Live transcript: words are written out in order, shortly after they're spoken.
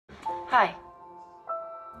Hi.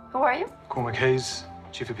 Who are you? Cormac Hayes,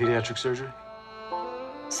 Chief of Pediatric Surgery.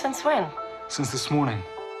 Since when? Since this morning.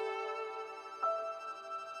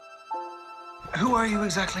 Who are you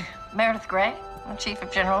exactly? Meredith Gray. I'm Chief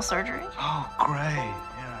of General Surgery. Oh, Gray,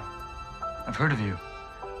 yeah. I've heard of you.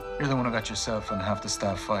 You're the one who got yourself and half the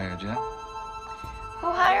staff fired, yeah?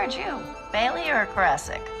 Who hired you? Billie or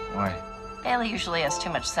Cormac? Why? Billie usually has too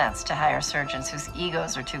much sense to hire surgeons whose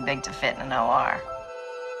egos are too big to fit in an OR.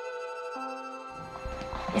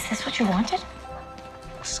 Is this what you wanted?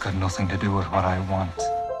 This has got nothing to do with what I want.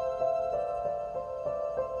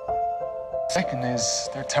 Second is,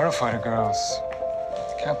 they're terrified of girls.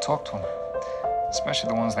 They can't talk to them, especially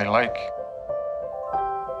the ones they like.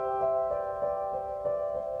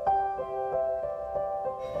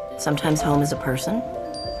 Sometimes home is a person.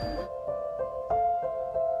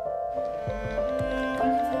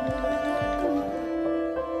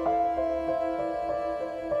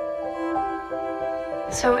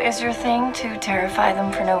 So is your thing to terrify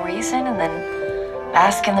them for no reason and then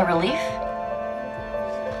bask in the relief?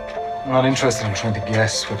 I'm not interested in trying to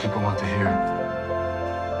guess what people want to hear.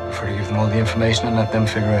 I prefer to give them all the information and let them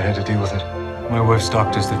figure out how to deal with it. My wife's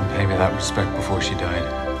doctors didn't pay me that respect before she died.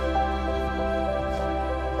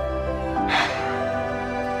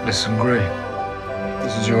 Listen, Gray,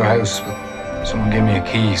 this is your house, but someone gave me a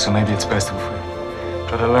key, so maybe it's best if we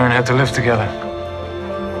try to learn how to live together.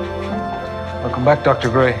 Welcome back, Dr.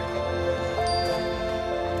 Gray.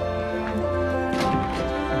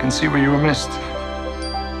 I can see where you were missed.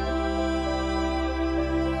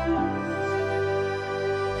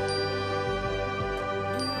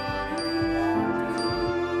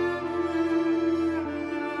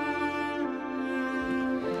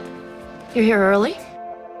 You're here early?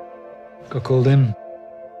 Got called in.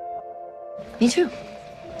 Me too.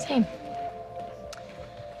 Same.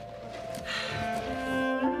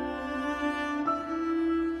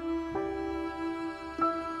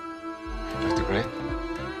 Dr. Gray,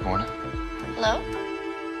 morning. Hello?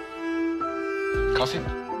 Coffee?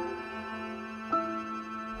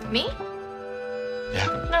 Me? Yeah.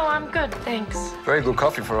 No, I'm good, thanks. Very good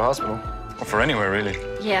coffee for a hospital. Or for anywhere, really.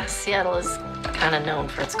 Yeah, Seattle is kind of known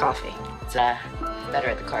for its coffee. It's better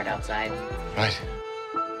at the cart outside. Right.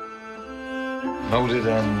 Noted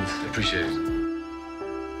and appreciated.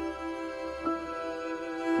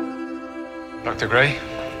 Dr. Gray?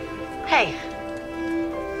 Hey.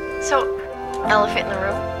 So, elephant in the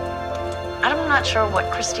room. I'm not sure what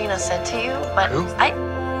Christina said to you, but Who?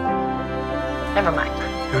 Never mind.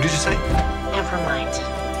 Who did you say? Never mind.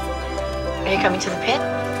 Are you coming to the pit?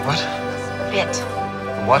 What? Pit.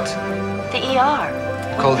 What? The ER.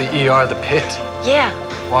 You call the ER the pit? Yeah.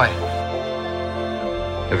 Why?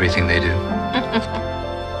 Everything they do.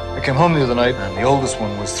 I came home the other night and the oldest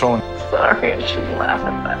one was throwing... Sorry, I shouldn't laugh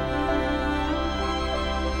at that.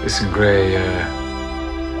 Listen, Gray,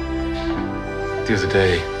 the other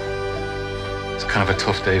day, it's kind of a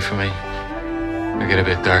tough day for me. I get a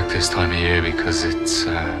bit dark this time of year because it's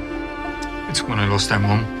when I lost our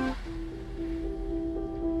mum.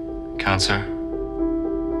 Cancer.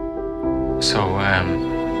 So,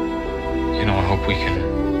 you know, I hope we can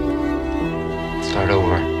start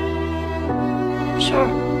over. Sure.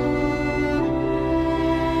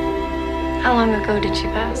 How long ago did she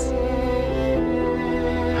pass?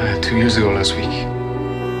 2 years ago last week.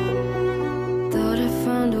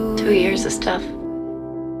 2 years is tough.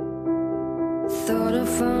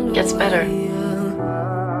 Gets better.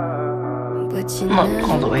 Not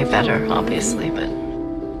all the way better, obviously, but a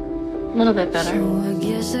little bit better.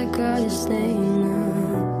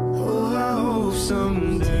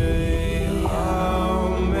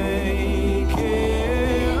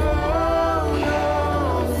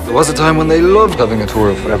 There was a time when they loved having a tour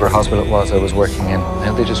of whatever hospital it was I was working in.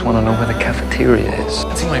 Now they just want to know where the cafeteria is.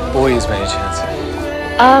 I think my boys by any chance.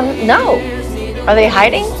 No. Are they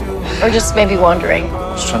hiding? Or just maybe wandering?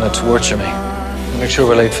 Just trying to torture me. Make sure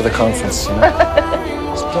we're late for the conference, you know?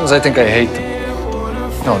 Sometimes I think I hate them.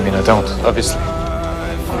 No, I mean, I don't, obviously.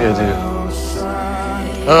 Maybe I do.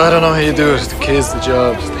 Oh, I don't know how you do it. The kids, the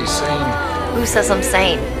jobs, the sane. Who says I'm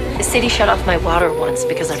sane? The city shut off my water once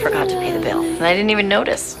because I forgot to pay the bill. And I didn't even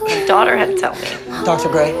notice. My daughter had to tell me. Dr.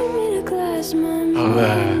 Gray?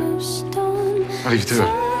 I'll leave you to it.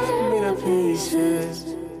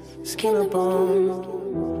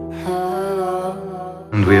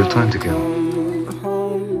 And we have time to kill.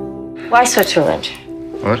 Why Switzerland?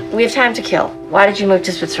 What? We have time to kill. Why did you move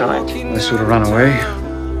to Switzerland? I sort of ran away.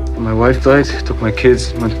 When my wife died, took my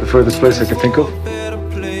kids, went to the furthest place I could think of.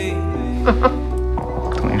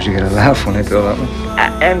 Don't usually get a laugh when I do that one.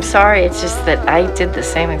 I'm sorry, it's just that I did the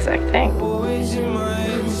same exact thing.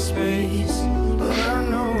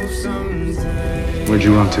 Where'd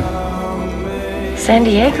you run to? San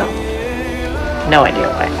Diego. No idea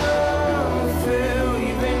why.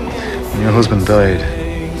 When your husband died,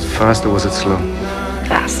 was it fast or was it slow?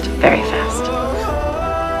 Fast. Very fast.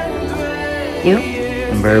 You?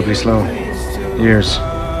 Unbearably slow. Years.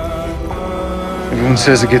 Everyone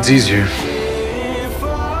says it gets easier.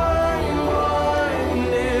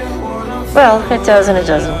 Well, it does and it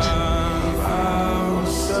doesn't.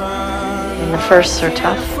 And the firsts are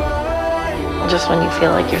tough. Just when you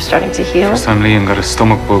feel like you're starting to heal. First time Liam got a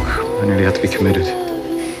stomach bug, I nearly had to be committed.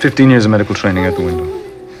 15 years of medical training out the window.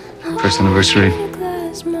 First anniversary.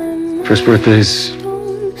 First birthdays.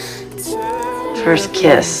 First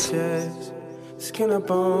kiss. Haven't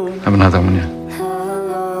had that one yet.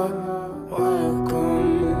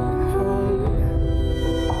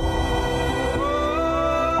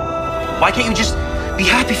 Why can't you just be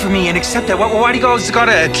happy for me and accept that? Why do you always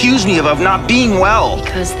gotta accuse me of not being well?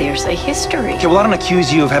 Because there's a history. Okay, well, I don't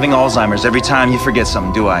accuse you of having Alzheimer's every time you forget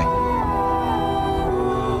something, do I?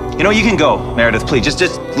 You know, you can go, Meredith, please. Just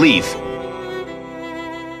leave.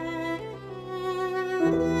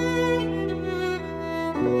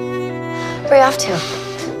 Where are you off to?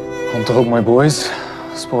 Home to hug my boys.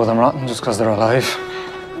 Spoil them rotten just because they're alive.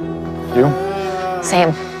 You?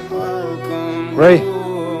 Same. Ray.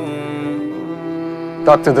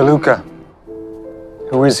 Dr. DeLuca.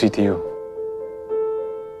 Who is he to you?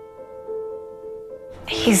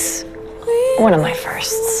 He's one of my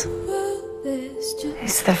firsts.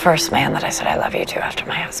 He's the first man that I said I love you to after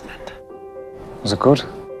my husband. Was it good?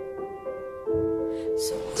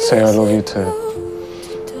 To say I love you to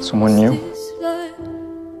someone new?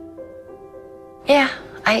 Yeah,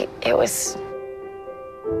 it was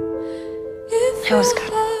good.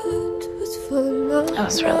 It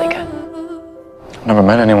was really good. I've never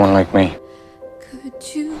met anyone like me.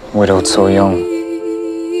 Widowed so young.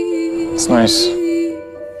 It's nice.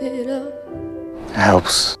 It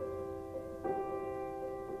helps.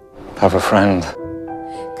 To have a friend.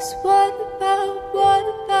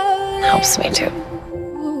 Helps me too.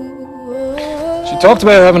 She talked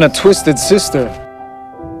about having a twisted sister.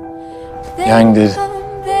 Yang did.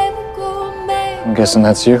 I'm guessing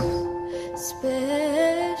that's you.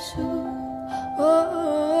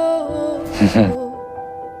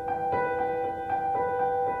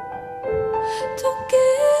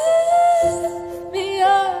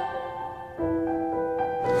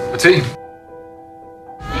 Tea.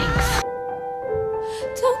 Thanks.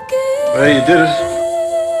 Well, you did it.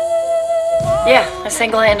 Yeah, I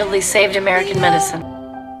single-handedly saved American medicine.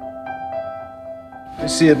 I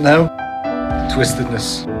see it now.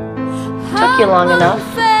 Twistedness. Took you long enough.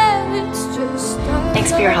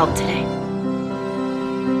 Thanks for your help today.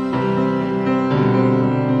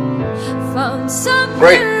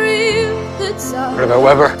 Great. What about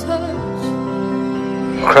Weber?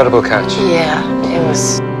 Incredible catch. Yeah, it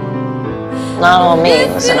was not all me.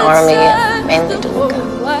 It was an army and mainly DeLuca.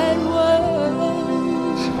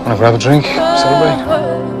 Want to grab a drink? Celebrate?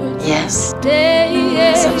 Yes.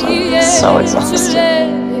 Except I'm so exhausted.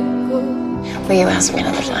 Will you ask me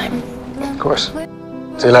another time? Of course.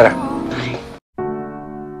 See you later. Bye.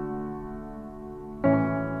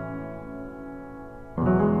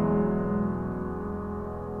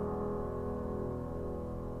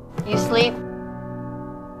 You sleep?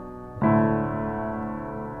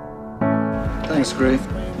 Thanks, Gray. I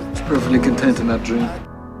was perfectly content in that dream.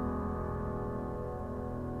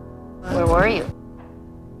 Where were you?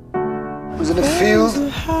 I was in a field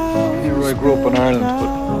near where I grew up in Ireland,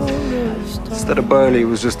 but instead of barley, it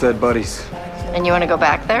was just dead bodies. And you want to go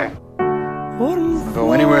back there? I'll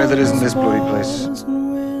go anywhere that isn't this bloody place.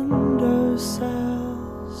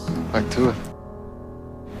 Back to it.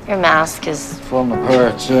 Your mask is... Falling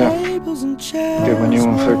apart, yeah. Gave my new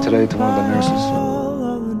one for today to one of the nurses.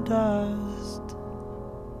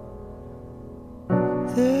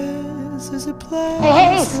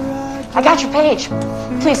 Hey, Hayes! I got your page.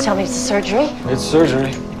 Please tell me it's a surgery. It's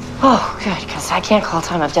surgery. Oh, good, because I can't call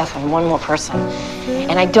time of death on one more person.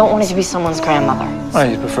 And I don't want it to be someone's grandmother. Oh,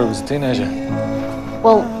 you'd prefer it was a teenager.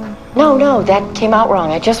 Well, no, that came out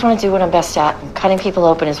wrong. I just want to do what I'm best at. And cutting people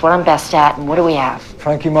open is what I'm best at, and what do we have?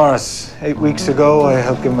 Frankie Morris. 8 weeks ago, I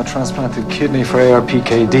helped give him a transplanted kidney for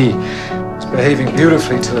ARPKD. It's behaving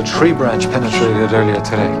beautifully till a tree branch penetrated earlier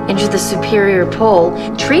today. Into the superior pole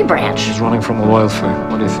tree branch. She's running from a wildfire.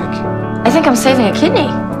 What do you think? I think I'm saving a kidney.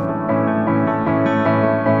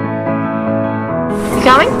 You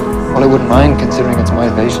coming? Well, I wouldn't mind, considering it's my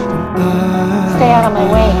patient. Stay out of my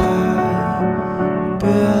way.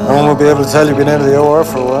 No one will be able to tell you've been out of the OR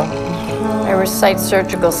for a while. I recite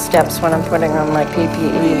surgical steps when I'm putting on my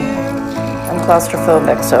PPE. I'm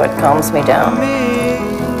claustrophobic, so it calms me down.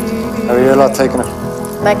 How are your lot taking it?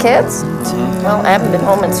 My kids? Well, I haven't been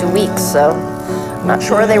home in 2 weeks, so I'm not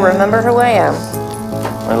sure they remember who I am.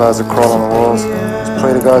 My lads are crawling on the walls. Just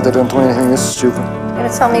pray to God they don't do anything this stupid. You're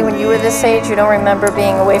gonna tell me when you were this age you don't remember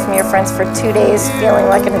being away from your friends for 2 days, feeling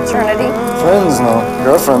like an eternity? Friends, no.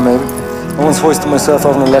 Girlfriend, maybe. I once hoisted myself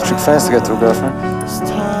off an electric fence to get to a girlfriend.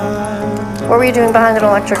 What were you doing behind an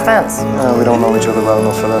electric fence? We don't know each other well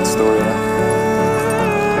enough for that story yet.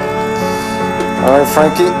 All right,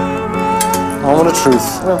 Frankie. On with the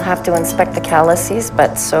truth. We'll have to inspect the calyces,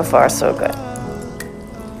 but so far so good.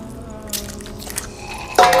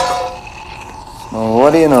 Well,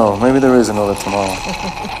 what do you know? Maybe there is another tomorrow.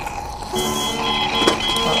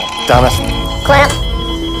 Damn it. Clamp!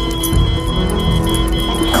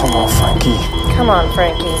 Come on, Frankie. Come on,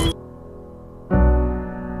 Frankie.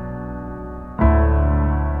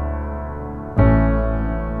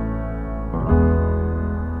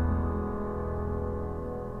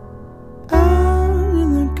 Out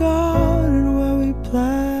in the garden where we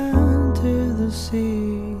planted the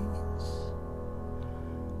seeds,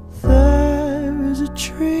 there is a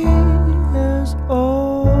tree as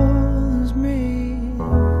old as me.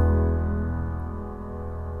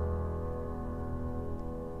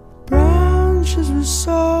 Branches were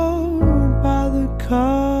sold by the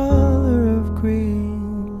color of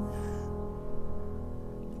green.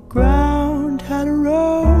 The ground had a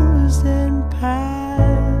rose then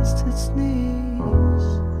past its knees.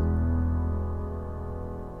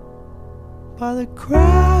 By the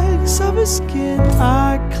cracks of his skin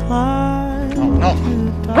I climbed. Oh, no.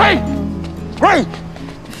 Ray! Ray!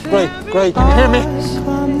 Ray, can you hear me?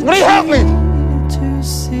 Somebody help me! To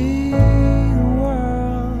see the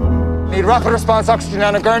world. Need rapid response oxygen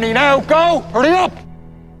on a gurney now. Go! Hurry up!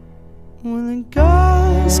 When the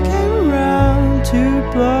guys came around to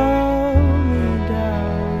blow me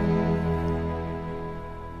down.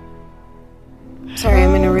 Sorry,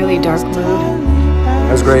 I'm in a really dark mood.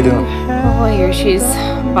 How's Gray doing? Oh, I hear she's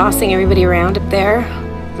bossing everybody around up there.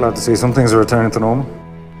 Glad to see some things are returning to normal.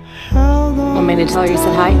 Want me to tell her you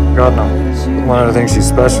said hi? God, no. One of the things she's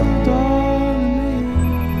special.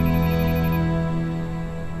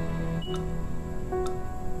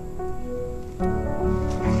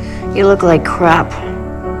 You look like crap.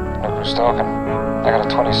 Look who's talking. I got a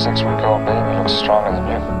 26-week-old baby. Looks stronger than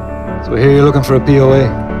you. So here you're looking for a POA.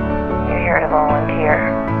 You're here to volunteer.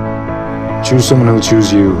 Choose someone who'll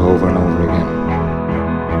choose you over and over again.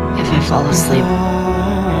 If I fall asleep,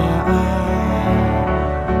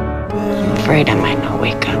 I'm afraid I might not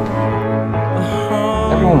wake up.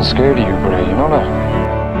 Everyone's scared of you, Birdy. You know that?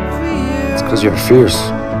 It's because you're fierce.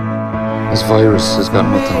 This virus has got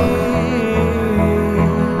nothing on you.